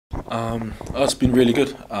Oh, it's been really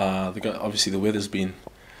good. Obviously the weather's been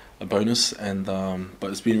a bonus, and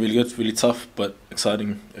but it's been really good, really tough, but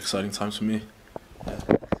exciting times for me. Yeah.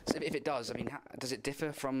 So if it does, I mean, does it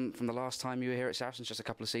differ from the last time you were here at Saracens just a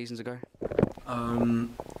couple of seasons ago?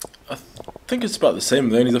 Um, I think it's about the same.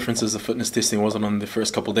 The only difference is the fitness testing wasn't on the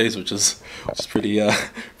first couple of days, which is pretty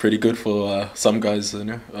pretty good for some guys, you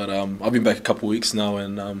know. But I've been back a couple of weeks now,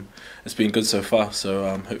 and it's been good so far.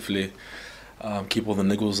 So hopefully keep all the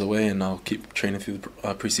niggles away, and I'll keep training through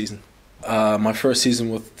the pre-season. My first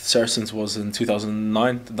season with Saracens was in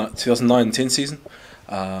 2009-10 season.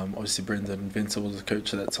 Obviously, Brendan Venter was the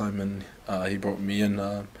coach at that time, and he brought me in.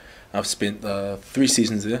 I've spent 3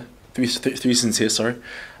 seasons there, three seasons here, sorry,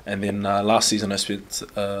 and then last season I spent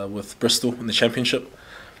with Bristol in the Championship,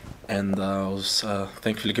 and I was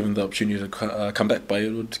thankfully given the opportunity to come back by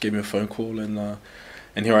Edward. Gave me a phone call, and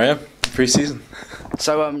here I am, pre-season.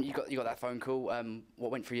 So you got that phone call.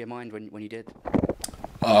 What went through your mind when you did?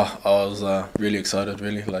 I was really excited,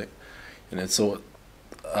 really, like, you know, it's all,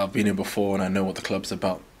 I've been here before and I know what the club's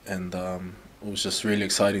about, and it was just really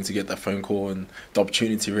exciting to get that phone call and the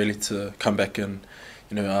opportunity really to come back and,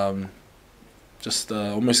 you know, just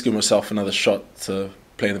almost give myself another shot to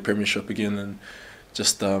play in the Premiership again, and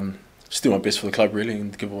just do my best for the club really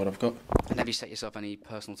and give it what I've got. And have you set yourself any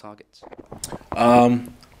personal targets?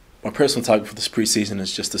 My personal target for this pre-season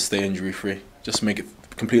is just to stay injury-free, just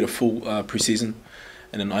complete a full pre-season.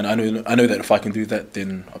 And then I know that if I can do that,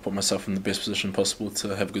 then I put myself in the best position possible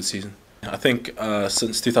to have a good season. I think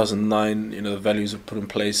since 2009, you know, the values were put in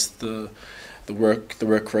place, the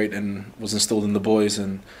work rate and was instilled in the boys,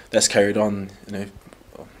 and that's carried on.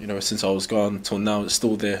 You know, since I was gone till now, it's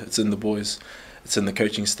still there. It's in the boys, it's in the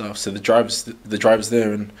coaching staff. So the drive's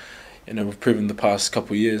there, and you know, we've proven the past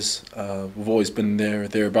couple of years we've always been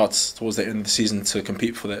thereabouts towards the end of the season to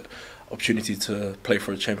compete for that opportunity to play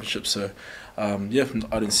for a championship. So yeah,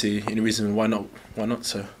 I didn't see any reason why not.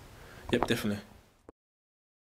 So yep, definitely.